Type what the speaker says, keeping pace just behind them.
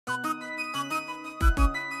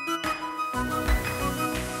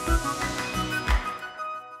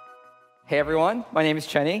Hey everyone, my name is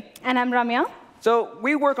Cheney. And I'm Ramya. So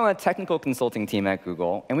we work on a technical consulting team at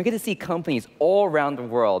Google, and we get to see companies all around the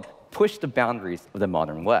world push the boundaries of the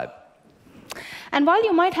modern web. And while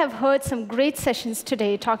you might have heard some great sessions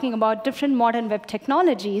today talking about different modern web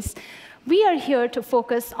technologies, we are here to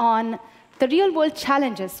focus on the real-world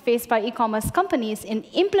challenges faced by e-commerce companies in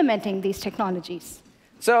implementing these technologies.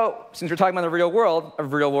 So since we're talking about the real world, a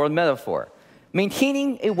real-world metaphor.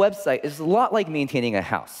 Maintaining a website is a lot like maintaining a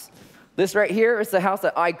house. This right here is the house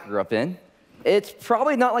that I grew up in. It's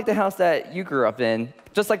probably not like the house that you grew up in,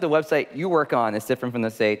 just like the website you work on is different from,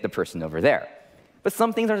 say, the person over there. But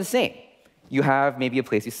some things are the same. You have maybe a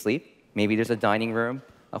place you sleep. Maybe there's a dining room.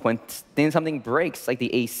 When something breaks, like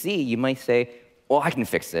the AC, you might say, well, I can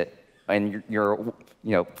fix it. And your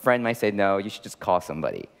friend might say, no, you should just call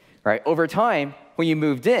somebody. Right? Over time, when you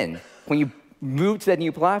moved in, when you moved to that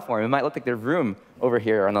new platform, it might look like the room over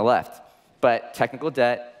here on the left. But technical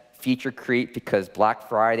debt, feature creep, because Black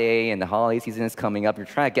Friday and the holiday season is coming up, you're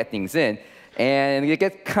trying to get things in, and it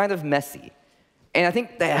gets kind of messy. And I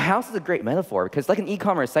think the house is a great metaphor, because like an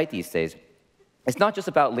e-commerce site these days, it's not just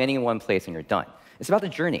about landing in one place and you're done. It's about the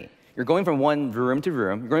journey. You're going from one room to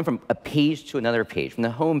room. You're going from a page to another page, from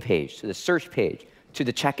the home page to the search page to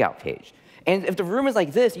the checkout page. And if the room is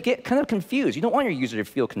like this, you get kind of confused. You don't want your user to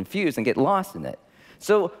feel confused and get lost in it.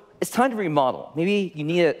 So it's time to remodel. Maybe you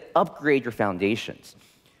need to upgrade your foundations.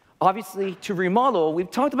 Obviously, to remodel,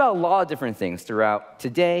 we've talked about a lot of different things throughout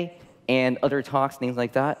today and other talks, things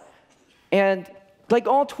like that. And like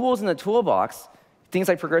all tools in the toolbox, things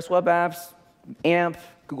like Progress Web Apps, AMP,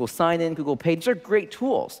 Google Sign-In, Google Pay, these are great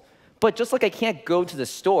tools. But just like I can't go to the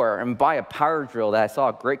store and buy a power drill that I saw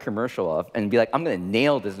a great commercial of and be like, I'm going to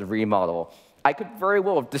nail this remodel, I could very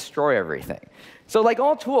well destroy everything. So like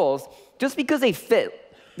all tools, just because they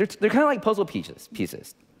fit, they're kind of like puzzle pieces.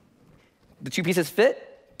 The two pieces fit,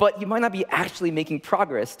 but you might not be actually making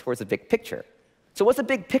progress towards the big picture. So what's the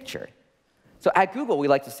big picture? So at Google, we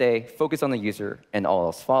like to say, focus on the user and all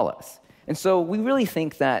else follows. And so we really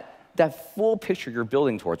think that that full picture you're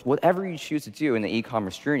building towards, whatever you choose to do in the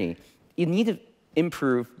e-commerce journey, you need to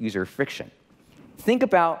improve user friction. Think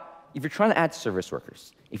about if you're trying to add service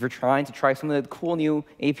workers, if you're trying to try some of the cool new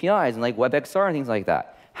APIs and like WebXR and things like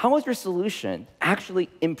that, how is your solution actually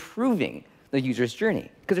improving the user's journey?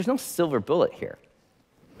 Because there's no silver bullet here.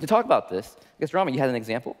 To talk about this, I guess, Ramya, you had an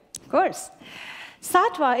example? Of course.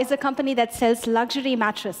 Satwa is a company that sells luxury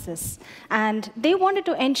mattresses, and they wanted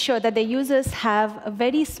to ensure that their users have a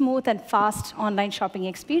very smooth and fast online shopping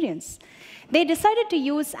experience. They decided to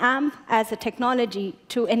use AMP as a technology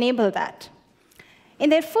to enable that. In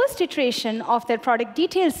their first iteration of their product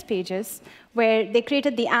details pages, where they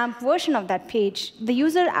created the AMP version of that page, the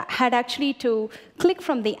user had actually to click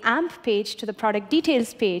from the AMP page to the product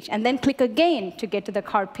details page, and then click again to get to the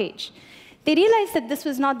cart page. They realized that this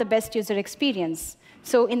was not the best user experience.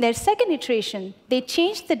 So in their second iteration, they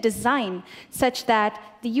changed the design such that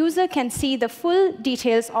the user can see the full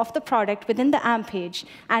details of the product within the AMP page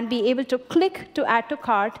and be able to click to add to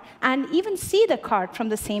cart and even see the cart from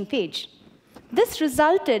the same page. This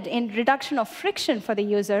resulted in reduction of friction for the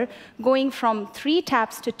user, going from 3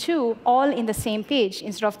 taps to 2, all in the same page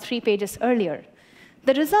instead of 3 pages earlier.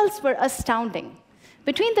 The results were astounding.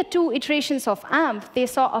 Between the 2 iterations of AMP, they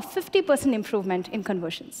saw a 50% improvement in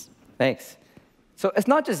conversions. Thanks. So it's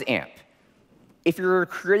not just AMP. If you're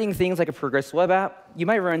creating things like a Progress Web App, you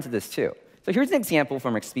might run into this too. So here's an example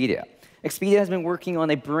from Expedia. Expedia has been working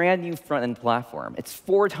on a brand new front-end platform. It's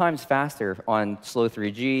 4 times faster on slow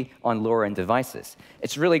 3G on lower-end devices.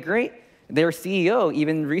 It's really great. Their CEO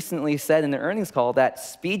even recently said in the earnings call that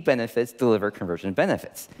speed benefits deliver conversion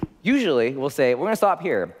benefits. Usually, we'll say, we're going to stop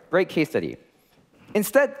here. Great case study.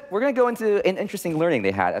 Instead, we're going to go into an interesting learning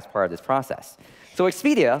they had as part of this process. So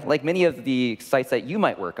Expedia, like many of the sites that you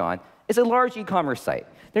might work on, is a large e-commerce site.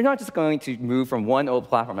 They're not just going to move from one old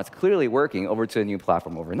platform that's clearly working over to a new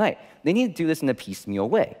platform overnight. They need to do this in a piecemeal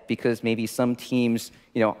way, because maybe some teams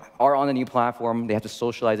are on a new platform. They have to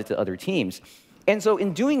socialize it to other teams. And so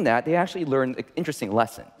in doing that, they actually learned an interesting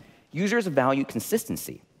lesson. Users value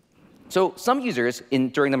consistency. So some users,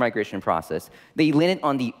 during the migration process, they landed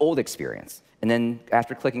on the old experience. And then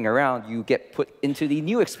after clicking around, you get put into the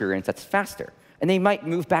new experience that's faster. And they might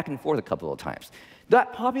move back and forth a couple of times.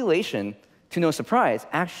 That population, to no surprise,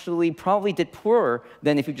 actually probably did poorer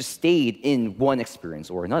than if you just stayed in one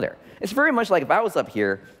experience or another. It's very much like if I was up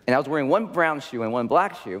here and I was wearing one brown shoe and one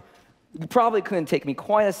black shoe, you probably couldn't take me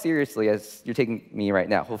quite as seriously as you're taking me right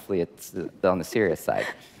now. Hopefully it's on the serious side.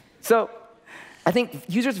 So I think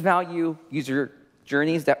users value user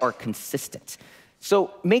journeys that are consistent.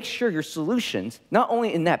 So make sure your solutions, not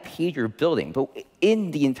only in that page you're building, but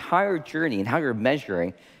in the entire journey and how you're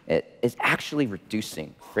measuring it, is actually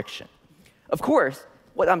reducing friction. Of course,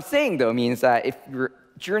 what I'm saying, though, means that if your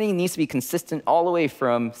journey needs to be consistent all the way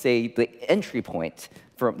from, say, the entry point,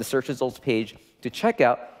 from the search results page to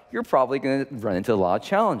checkout, you're probably going to run into a lot of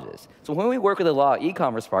challenges. So when we work with a lot of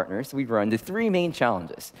e-commerce partners, we run into 3 main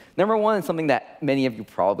challenges. Number 1 is something that many of you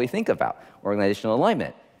probably think about, organizational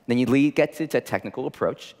alignment. Then you get to the technical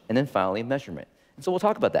approach, and then finally measurement. And so we'll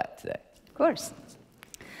talk about that today. Of course.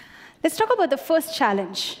 Let's talk about the first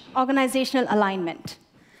challenge, organizational alignment.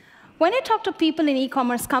 When I talk to people in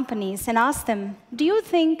e-commerce companies and ask them, do you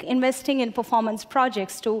think investing in performance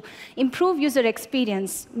projects to improve user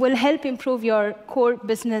experience will help improve your core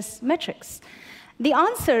business metrics? The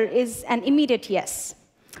answer is an immediate yes.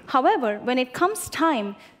 However, when it comes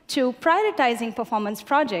time to prioritizing performance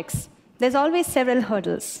projects, there's always several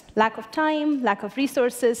hurdles: lack of time, lack of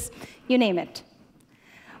resources, you name it.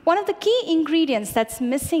 One of the key ingredients that's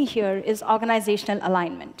missing here is organizational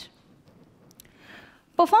alignment.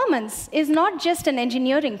 Performance is not just an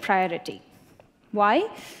engineering priority. Why?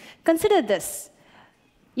 Consider this.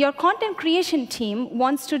 Your content creation team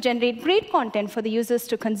wants to generate great content for the users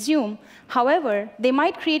to consume. However, they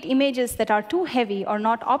might create images that are too heavy or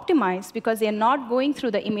not optimized because they are not going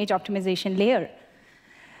through the image optimization layer.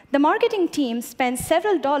 The marketing team spends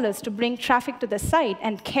several dollars to bring traffic to the site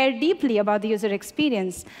and care deeply about the user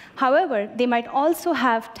experience. However, they might also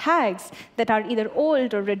have tags that are either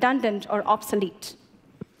old or redundant or obsolete.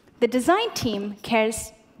 The design team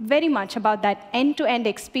cares very much about that end-to-end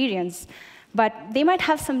experience, but they might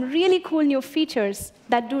have some really cool new features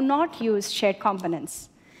that do not use shared components.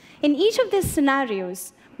 In each of these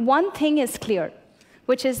scenarios, one thing is clear,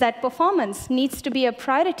 which is that performance needs to be a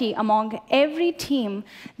priority among every team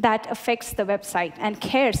that affects the website and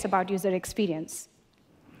cares about user experience.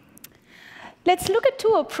 Let's look at 2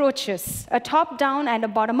 approaches, a top-down and a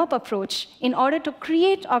bottom-up approach, in order to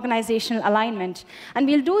create organizational alignment. And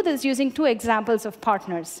we'll do this using 2 examples of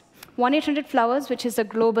partners. 1-800-Flowers, which is a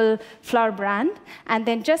global flower brand, and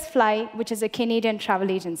then Just Fly, which is a Canadian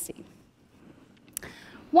travel agency.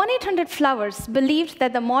 1-800-Flowers believed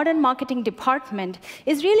that the modern marketing department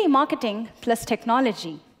is really marketing plus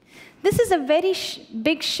technology. This is a very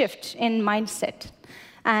big shift in mindset.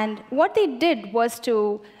 And what they did was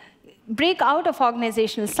to break out of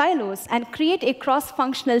organizational silos and create a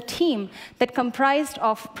cross-functional team that comprised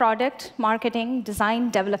of product, marketing, design,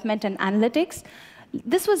 development, and analytics.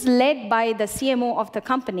 This was led by the CMO of the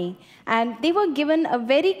company, and they were given a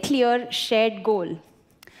very clear shared goal,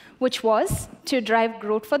 which was to drive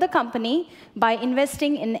growth for the company by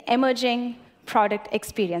investing in emerging product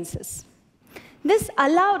experiences. This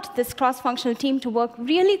allowed this cross-functional team to work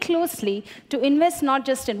really closely to invest not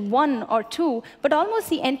just in 1 or 2, but almost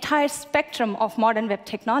the entire spectrum of modern web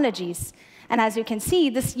technologies. And as you can see,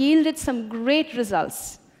 this yielded some great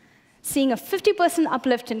results. Seeing a 50%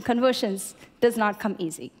 uplift in conversions does not come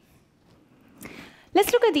easy.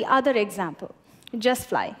 Let's look at the other example, Just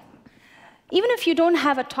Fly. Even if you don't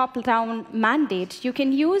have a top-down mandate, you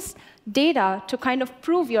can use data to kind of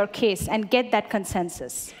prove your case and get that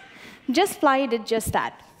consensus. Just Fly did just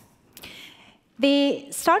that. They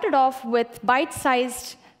started off with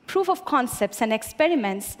bite-sized proof of concepts and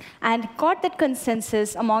experiments and got that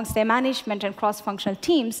consensus amongst their management and cross-functional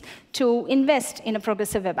teams to invest in a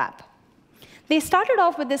progressive web app. They started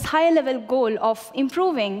off with this higher-level goal of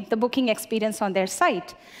improving the booking experience on their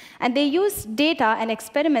site. And they used data and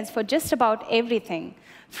experiments for just about everything,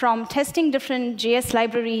 from testing different JS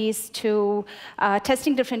libraries to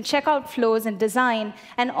testing different checkout flows and design.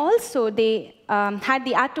 And also, they had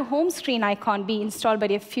the Add to Home screen icon be installed by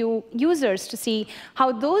a few users to see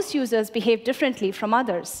how those users behave differently from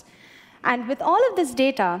others. And with all of this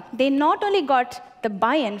data, they not only got the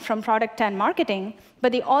buy-in from product and marketing,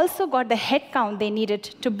 but they also got the headcount they needed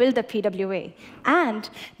to build the PWA. And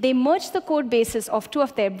they merged the code bases of 2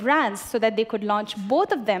 of their brands so that they could launch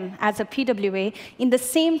both of them as a PWA in the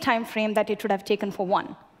same time frame that it would have taken for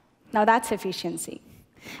one. Now that's efficiency.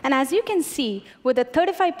 And as you can see, with a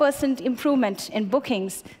 35% improvement in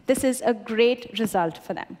bookings, this is a great result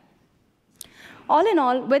for them. All in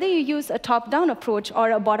all, whether you use a top-down approach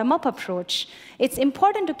or a bottom-up approach, it's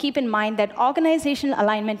important to keep in mind that organizational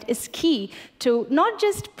alignment is key to not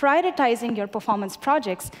just prioritizing your performance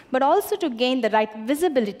projects, but also to gain the right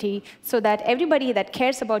visibility so that everybody that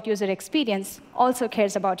cares about user experience also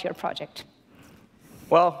cares about your project.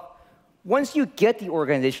 Well, once you get the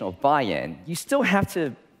organizational buy-in, you still have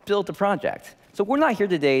to build the project. So we're not here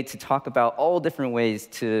today to talk about all different ways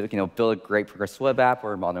to build a great progressive web app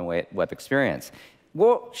or a modern web experience.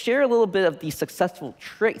 we'll share a little bit of the successful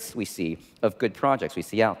traits we see of good projects we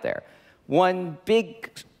see out there. One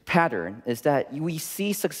big pattern is that we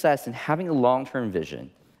see success in having a long-term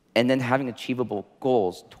vision and then having achievable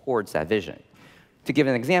goals towards that vision. To give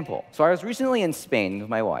an example, so I was recently in Spain with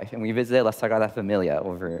my wife, and we visited La Sagrada Familia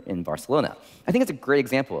over in Barcelona. I think it's a great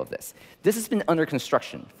example of this. This has been under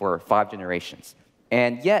construction for 5 generations,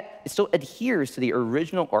 and yet it still adheres to the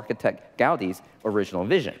original architect Gaudi's original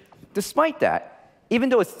vision. Despite that, even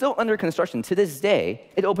though it's still under construction to this day,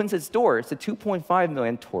 it opens its doors to 2.5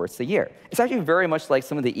 million tourists a year. It's actually very much like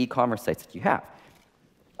some of the e-commerce sites that you have.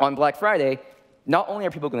 On Black Friday, not only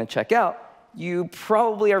are people going to check out, you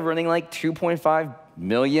probably are running like 2.5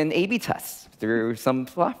 million A/B tests through some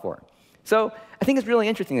platform. So I think it's really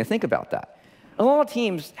interesting to think about that. A lot of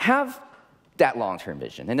teams have that long-term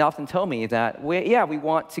vision, and they often tell me that, we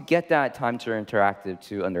want to get that time to interactive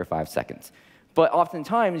to under 5 seconds. But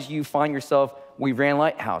oftentimes, you find yourself, we ran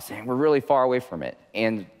Lighthouse, and we're really far away from it.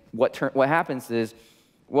 And what happens is,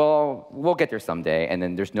 well, we'll get there someday, and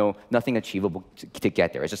then there's nothing achievable to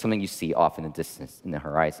get there. It's just something you see off in the distance, in the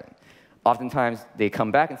horizon. Oftentimes, they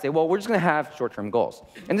come back and say, well, we're just going to have short-term goals.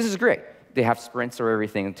 And this is great. They have sprints or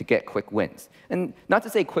everything to get quick wins. And not to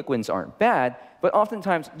say quick wins aren't bad, but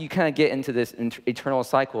oftentimes you kind of get into this eternal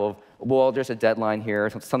cycle of, well, there's a deadline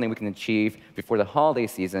here, something we can achieve before the holiday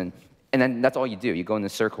season, and then that's all you do. You go into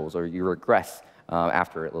circles, or you regress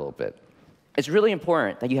after it a little bit. It's really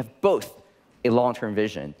important that you have both a long-term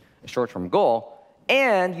vision, a short-term goal,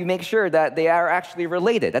 and you make sure that they are actually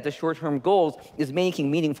related, that the short-term goals is making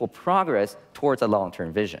meaningful progress towards a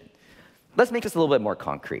long-term vision. Let's make this a little bit more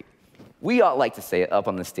concrete. We all like to say it up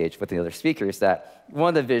on the stage with the other speakers that one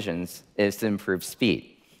of the visions is to improve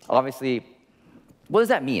speed. Obviously, what does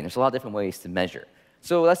that mean? There's a lot of different ways to measure.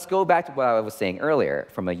 So let's go back to what I was saying earlier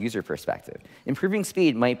from a user perspective. Improving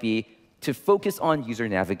speed might be to focus on user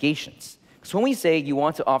navigations. So when we say you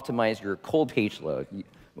want to optimize your cold page load,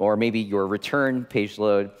 or maybe your return page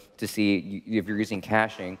load to see if you're using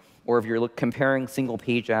caching, or if you're comparing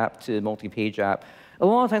single-page app to multi-page app, a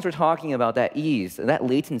lot of times we're talking about that ease, that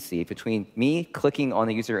latency between me clicking on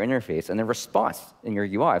the user interface and the response in your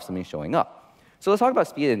UI of something showing up. So let's talk about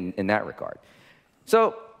speed in that regard.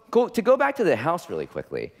 So to go back to the house really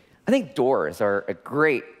quickly, I think doors are a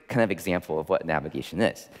great kind of example of what navigation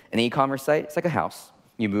is. An e-commerce site, it's like a house.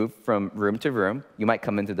 You move from room to room. You might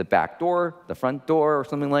come into the back door, the front door, or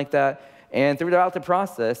something like that. And throughout the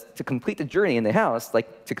process, to complete the journey in the house,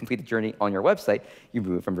 like to complete the journey on your website, you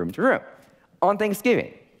move from room to room. On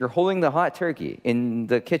Thanksgiving, you're holding the hot turkey in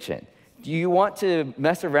the kitchen. Do you want to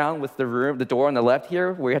mess around with the door on the left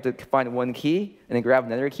here, where you have to find one key and then grab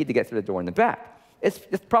another key to get through the door in the back? It's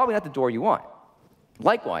probably not the door you want.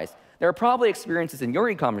 Likewise, there are probably experiences in your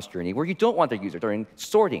e-commerce journey where you don't want the user during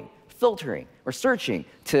sorting, filtering, or searching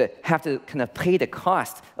to have to kind of pay the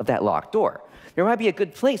cost of that locked door. There might be a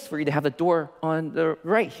good place for you to have the door on the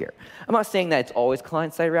right here. I'm not saying that it's always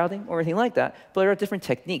client-side routing or anything like that, but there are different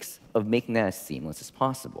techniques of making that as seamless as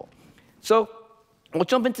possible. So we'll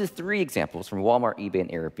jump into 3 examples from Walmart, eBay, and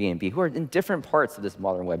Airbnb who are in different parts of this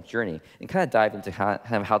modern web journey and kind of dive into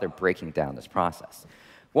how they're breaking down this process.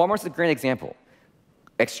 Walmart's a great example.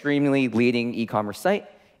 Extremely leading e-commerce site,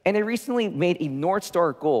 and they recently made a North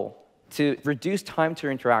Star goal to reduce time to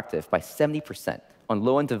interactive by 70% on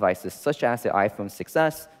low-end devices such as the iPhone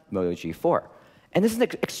 6s, Moto G4. And this is an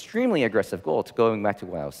extremely aggressive goal, going back to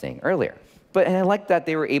what I was saying earlier. And I like that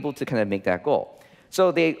they were able to kind of make that goal.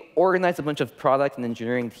 So they organized a bunch of product and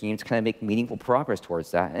engineering teams to kind of make meaningful progress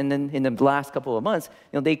towards that. And then in the last couple of months,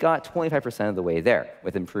 they got 25% of the way there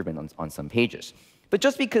with improvement on some pages. But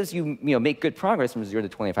just because you make good progress from 0 to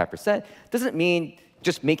 25% doesn't mean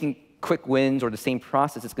just making quick wins or the same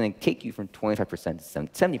process is going to take you from 25% to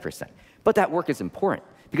 70%. But that work is important,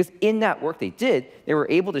 because in that work they did, they were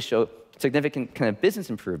able to show significant kind of business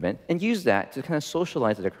improvement and use that to kind of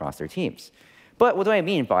socialize it across their teams. But what do I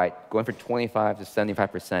mean by going from 25 to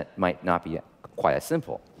 75% might not be quite as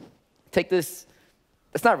simple? Take this.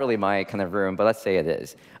 It's not really my kind of room, but let's say it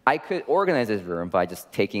is. I could organize this room by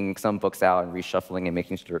just taking some books out and reshuffling and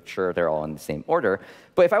making sure they're all in the same order.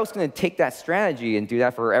 But if I was going to take that strategy and do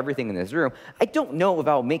that for everything in this room, I don't know if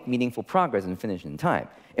I'll make meaningful progress and finish in time.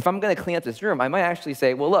 If I'm going to clean up this room, I might actually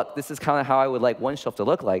say, well, look, this is kind of how I would like one shelf to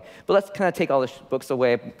look like, but let's kind of take all the books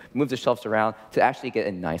away, move the shelves around to actually get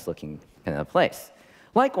a nice-looking kind of place.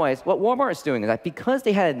 Likewise, what Walmart is doing is that because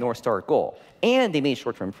they had a North Star goal and they made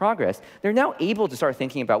short-term progress, they're now able to start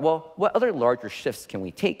thinking about, well, what other larger shifts can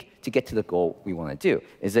we take to get to the goal we want to do?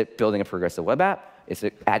 Is it building a progressive web app? Is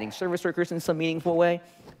it adding service workers in some meaningful way?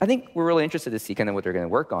 I think we're really interested to see kind of what they're going to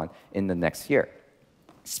work on in the next year.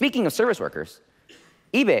 Speaking of service workers,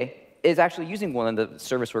 eBay is actually using one of the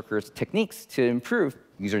service workers' techniques to improve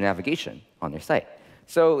user navigation on their site.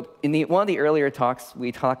 So in one of the earlier talks,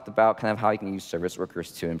 we talked about kind of how you can use service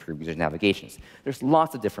workers to improve user navigations. There's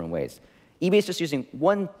lots of different ways. eBay is just using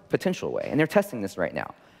one potential way, and they're testing this right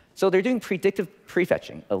now. So they're doing predictive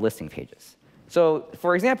prefetching of listing pages. So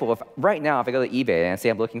for example, right now, if I go to eBay and say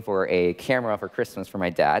I'm looking for a camera for Christmas for my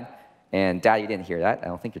dad, and Dad, you didn't hear that. I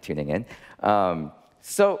don't think you're tuning in.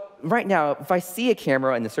 So right now, if I see a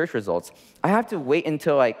camera in the search results, I have to wait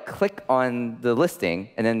until I click on the listing,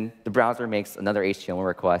 and then the browser makes another HTML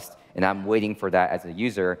request, and I'm waiting for that as a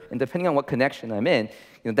user. And depending on what connection I'm in,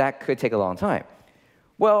 that could take a long time.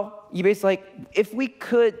 Well, eBay's like, if we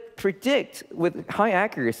could predict with high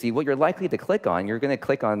accuracy what you're likely to click on, you're going to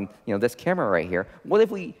click on this camera right here. What if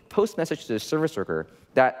we post message to the service worker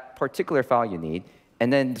that particular file you need,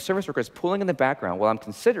 and then the service worker is pulling in the background while I'm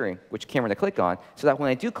considering which camera to click on, so that when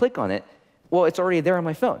I do click on it, well, it's already there on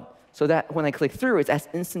my phone, so that when I click through, it's as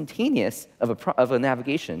instantaneous of a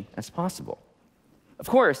navigation as possible. Of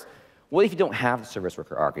course, what if you don't have the service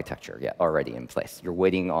worker architecture yet already in place? You're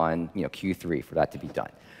waiting on Q3 for that to be done.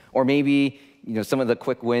 Or maybe some of the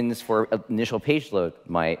quick wins for initial page load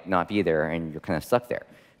might not be there, and you're kind of stuck there.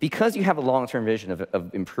 Because you have a long-term vision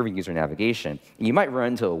of improving user navigation, and you might run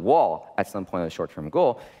into a wall at some point of a short-term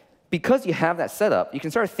goal, because you have that set up, you can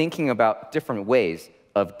start thinking about different ways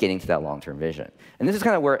of getting to that long-term vision. And this is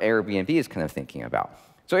kind of where Airbnb is kind of thinking about.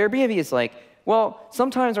 So Airbnb is like, well,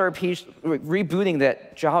 sometimes our page, rebooting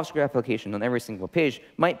that JavaScript application on every single page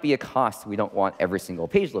might be a cost we don't want every single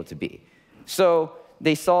page load to be. So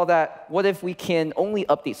they saw that, what if we can only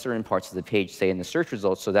update certain parts of the page, say in the search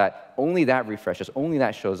results, so that only that refreshes, only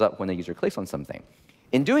that shows up when the user clicks on something.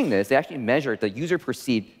 In doing this, they actually measured the user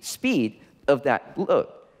perceived speed of that load.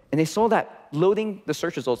 And they saw that loading the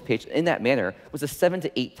search results page in that manner was a 7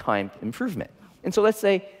 to 8 time improvement. And so let's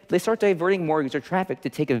say they start diverting more user traffic to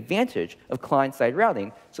take advantage of client-side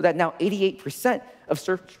routing, so that now 88% of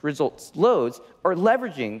search results loads are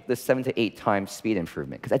leveraging the 7 to 8 times speed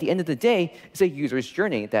improvement. Because at the end of the day, it's a user's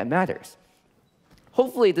journey that matters.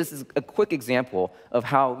 Hopefully, this is a quick example of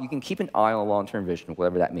how you can keep an eye on a long-term vision,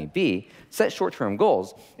 whatever that may be, set short-term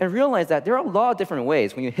goals, and realize that there are a lot of different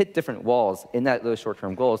ways when you hit different walls in those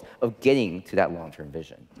short-term goals of getting to that long-term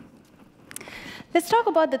vision. Let's talk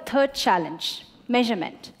about the third challenge,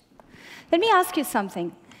 measurement. Let me ask you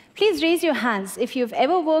something. Please raise your hands if you've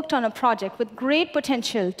ever worked on a project with great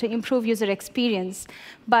potential to improve user experience,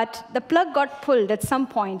 but the plug got pulled at some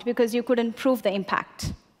point because you couldn't prove the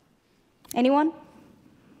impact. Anyone?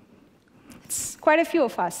 It's quite a few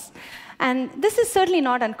of us. And this is certainly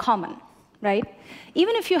not uncommon, right?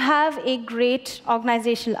 Even if you have a great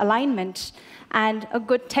organizational alignment and a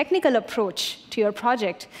good technical approach to your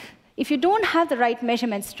project, if you don't have the right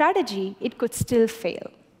measurement strategy, it could still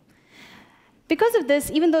fail. Because of this,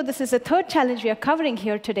 even though this is the third challenge we are covering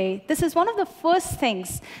here today, this is one of the first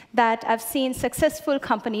things that I've seen successful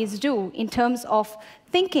companies do in terms of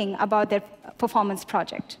thinking about their performance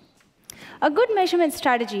project. A good measurement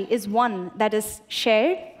strategy is one that is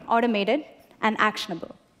shared, automated, and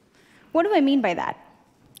actionable. What do I mean by that?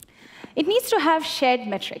 It needs to have shared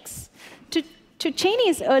metrics. To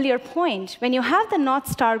Cheney's earlier point, when you have the North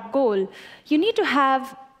Star goal, you need to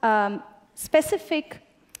have specific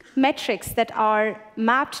metrics that are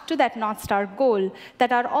mapped to that North Star goal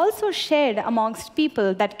that are also shared amongst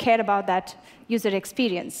people that care about that user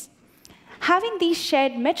experience. Having these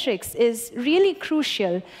shared metrics is really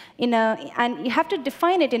crucial, and you have to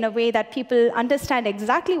define it in a way that people understand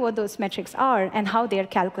exactly what those metrics are and how they are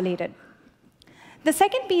calculated. The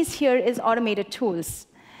second piece here is automated tools.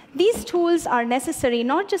 These tools are necessary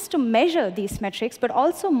not just to measure these metrics, but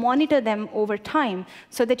also monitor them over time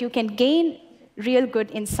so that you can gain real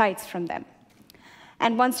good insights from them.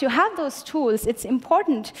 And once you have those tools, it's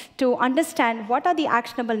important to understand what are the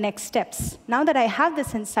actionable next steps. Now that I have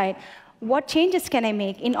this insight, what changes can I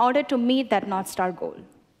make in order to meet that North Star goal?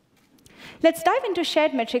 Let's dive into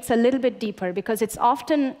shared metrics a little bit deeper, because it's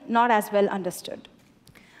often not as well understood.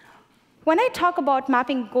 When I talk about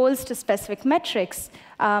mapping goals to specific metrics,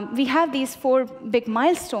 we have these 4 big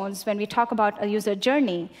milestones when we talk about a user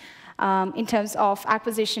journey in terms of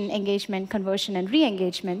acquisition, engagement, conversion, and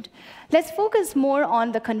re-engagement. Let's focus more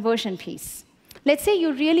on the conversion piece. Let's say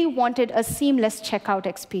you really wanted a seamless checkout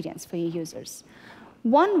experience for your users.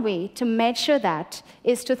 One way to measure that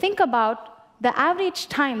is to think about the average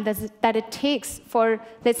time that it takes for,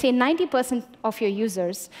 let's say, 90% of your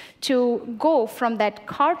users to go from that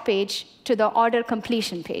cart page to the order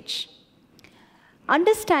completion page.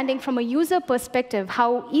 understanding from a user perspective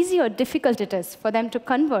how easy or difficult it is for them to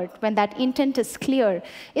convert when that intent is clear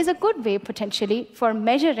is a good way, potentially, for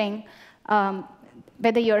measuring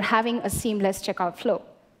whether you're having a seamless checkout flow.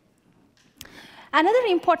 Another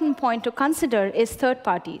important point to consider is third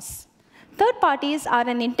parties. Third parties are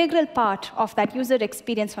an integral part of that user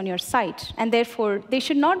experience on your site, and therefore, they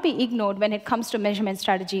should not be ignored when it comes to measurement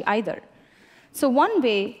strategy either. So one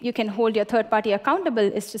way you can hold your third party accountable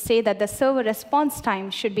is to say that the server response time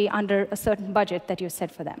should be under a certain budget that you set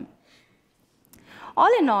for them.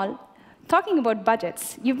 All in all, talking about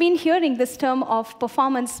budgets, you've been hearing this term of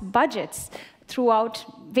performance budgets throughout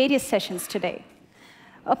various sessions today.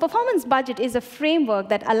 A performance budget is a framework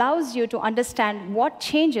that allows you to understand what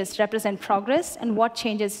changes represent progress and what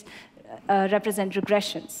changes represent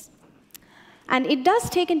regressions. And it does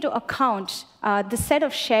take into account the set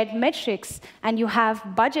of shared metrics, and you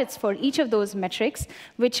have budgets for each of those metrics,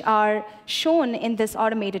 which are shown in this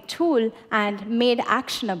automated tool and made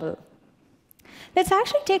actionable. Let's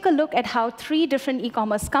actually take a look at how 3 different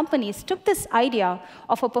e-commerce companies took this idea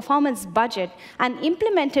of a performance budget and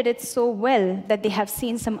implemented it so well that they have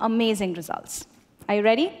seen some amazing results. Are you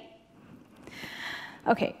ready?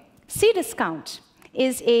 OK. Cdiscount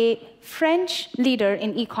is a French leader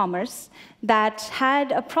in e-commerce that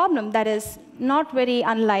had a problem that is not very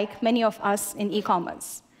unlike many of us in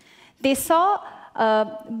e-commerce. They saw a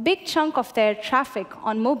big chunk of their traffic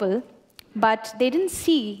on mobile, but they didn't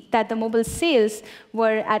see that the mobile sales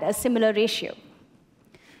were at a similar ratio.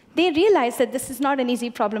 They realized that this is not an easy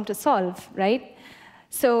problem to solve, right?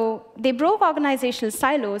 So they broke organizational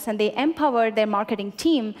silos, and they empowered their marketing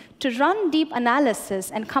team to run deep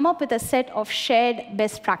analysis and come up with a set of shared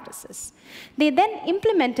best practices. They then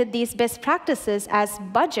implemented these best practices as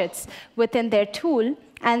budgets within their tool,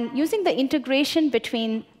 and using the integration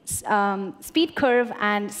between SpeedCurve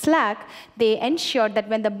and Slack, they ensured that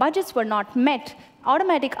when the budgets were not met,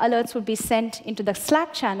 automatic alerts would be sent into the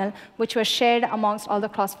Slack channel, which were shared amongst all the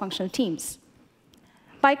cross-functional teams.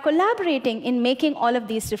 By collaborating in making all of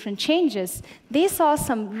these different changes, they saw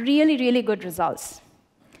some really, really good results.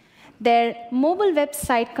 Their mobile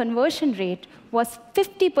website conversion rate was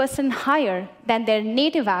 50% higher than their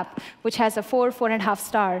native app, which has a 4.5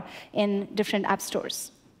 star in different app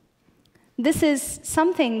stores. This is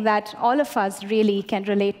something that all of us really can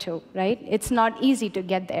relate to, right? It's not easy to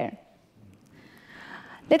get there.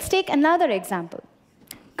 Let's take another example.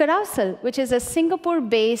 Carousel, which is a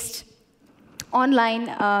Singapore-based online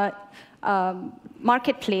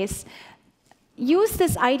marketplace, used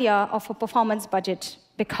this idea of a performance budget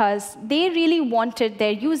because they really wanted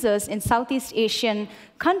their users in Southeast Asian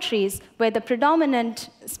countries where the predominant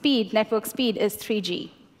network speed is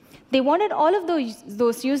 3G. They wanted all of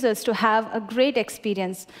those users to have a great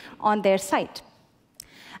experience on their site.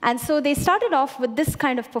 And so they started off with this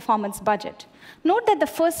kind of performance budget. Note that the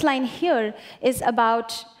first line here is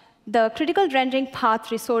about the critical rendering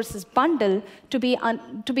path resources bundle to be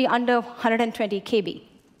under 120 KB.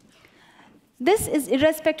 This is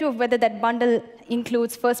irrespective of whether that bundle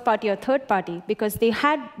includes first party or third party, because they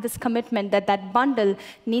had this commitment that that bundle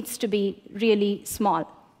needs to be really small.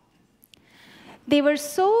 They were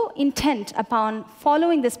so intent upon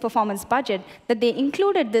following this performance budget that they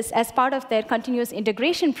included this as part of their continuous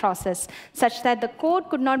integration process, such that the code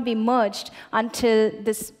could not be merged until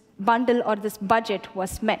this bundle or this budget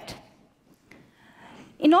was met.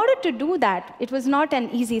 In order to do that, it was not an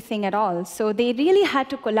easy thing at all. So they really had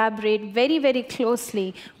to collaborate very, very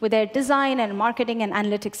closely with their design and marketing and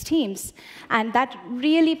analytics teams. And that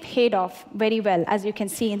really paid off very well, as you can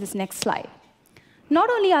see in this next slide. Not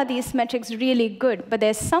only are these metrics really good, but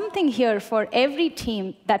there's something here for every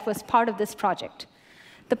team that was part of this project.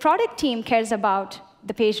 The product team cares about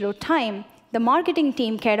the page load time. The marketing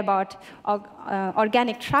team cared about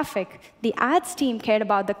organic traffic. The ads team cared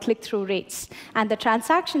about the click-through rates. And the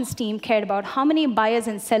transactions team cared about how many buyers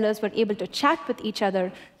and sellers were able to chat with each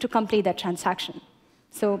other to complete that transaction.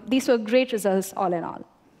 So these were great results all in all.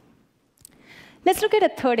 Let's look at a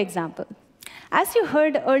third example. As you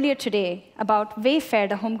heard earlier today about Wayfair,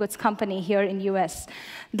 the home goods company here in the US,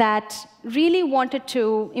 that really wanted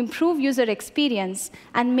to improve user experience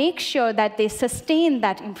and make sure that they sustain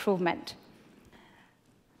that improvement.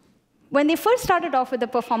 When they first started off with the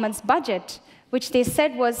performance budget, which they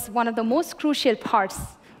said was one of the most crucial parts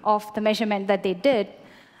of the measurement that they did,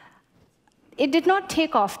 it did not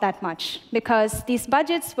take off that much because these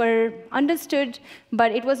budgets were understood,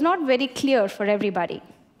 but it was not very clear for everybody.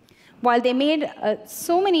 While they made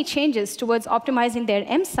so many changes towards optimizing their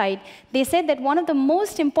M site, they said that one of the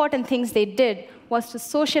most important things they did was to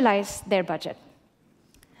socialize their budget.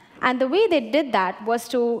 And the way they did that was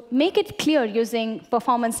to make it clear using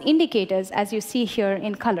performance indicators, as you see here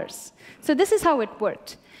in colors. So this is how it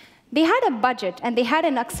worked. They had a budget, and they had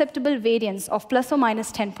an acceptable variance of plus or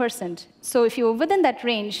minus 10%. So if you're within that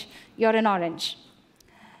range, you're in orange.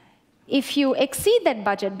 If you exceed that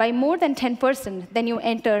budget by more than 10%, then you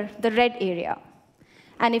enter the red area.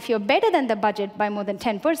 And if you're better than the budget by more than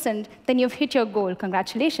 10%, then you've hit your goal.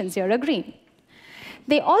 Congratulations, you're a green.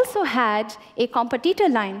 They also had a competitor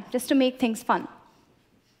line just to make things fun.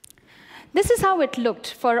 This is how it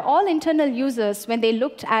looked for all internal users when they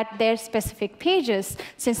looked at their specific pages,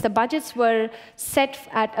 since the budgets were set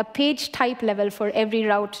at a page type level for every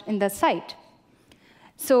route in the site.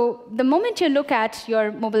 So the moment you look at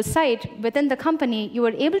your mobile site within the company, you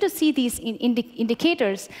were able to see these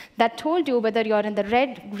indicators that told you whether you're in the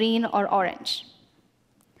red, green, or orange.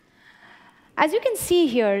 As you can see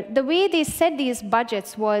here, the way they set these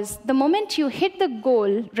budgets was the moment you hit the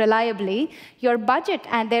goal reliably, your budget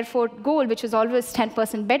and therefore goal, which was always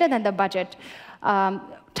 10% better than the budget,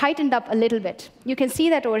 tightened up a little bit. You can see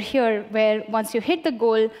that over here, where once you hit the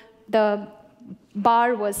goal, the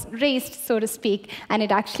bar was raised, so to speak, and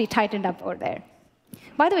it actually tightened up over there.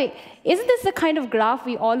 By the way, isn't this the kind of graph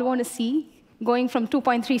we all want to see, going from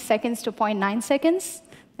 2.3 seconds to 0.9 seconds?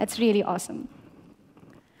 That's really awesome.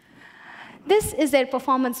 This is their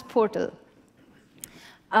performance portal.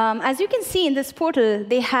 As you can see in this portal,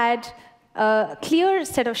 they had a clear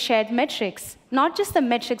set of shared metrics, not just the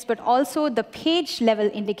metrics, but also the page level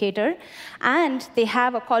indicator. And they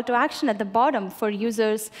have a call to action at the bottom for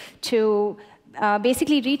users to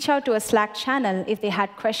basically reach out to a Slack channel if they had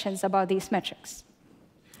questions about these metrics.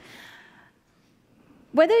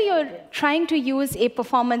 Whether you're trying to use a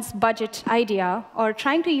performance budget idea or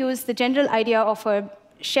trying to use the general idea of a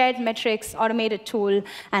shared metrics, automated tool,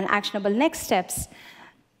 and actionable next steps,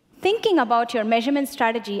 thinking about your measurement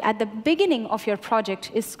strategy at the beginning of your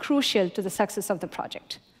project is crucial to the success of the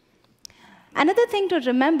project. Another thing to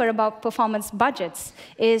remember about performance budgets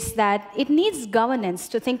is that it needs governance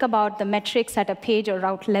to think about the metrics at a page or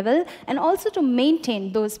route level, and also to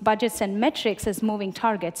maintain those budgets and metrics as moving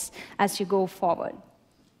targets as you go forward.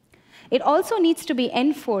 It also needs to be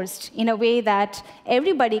enforced in a way that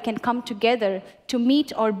everybody can come together to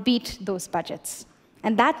meet or beat those budgets.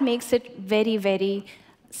 And that makes it very, very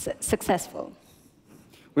successful.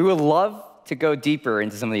 We would love to go deeper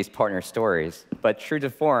into some of these partner stories, but true to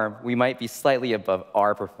form, we might be slightly above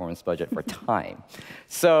our performance budget for time.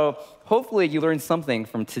 So hopefully you learned something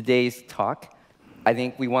from today's talk. I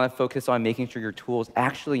think we want to focus on making sure your tools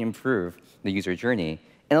actually improve the user journey.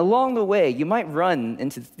 And along the way, you might run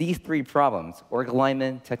into these three problems: org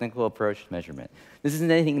alignment, technical approach, measurement. This isn't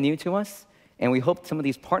anything new to us, and we hope some of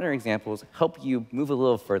these partner examples help you move a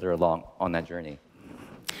little further along on that journey.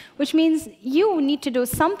 Which means you need to do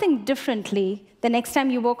something differently the next time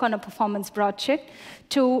you work on a performance project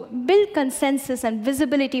to build consensus and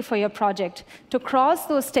visibility for your project, to cross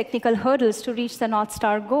those technical hurdles to reach the North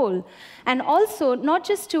Star goal, and also not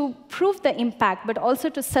just to prove the impact, but also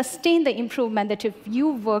to sustain the improvement that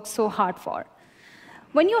you've worked so hard for.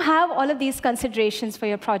 When you have all of these considerations for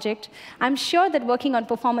your project, I'm sure that working on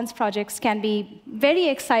performance projects can be very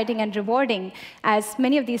exciting and rewarding, as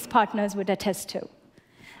many of these partners would attest to.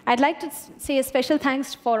 I'd like to say a special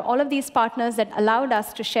thanks for all of these partners that allowed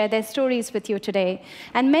us to share their stories with you today,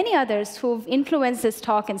 and many others who've influenced this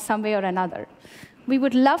talk in some way or another. We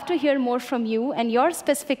would love to hear more from you and your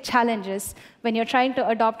specific challenges when you're trying to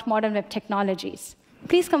adopt modern web technologies.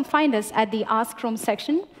 Please come find us at the Ask Chrome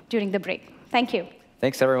section during the break. Thank you.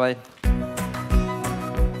 Thanks, everyone.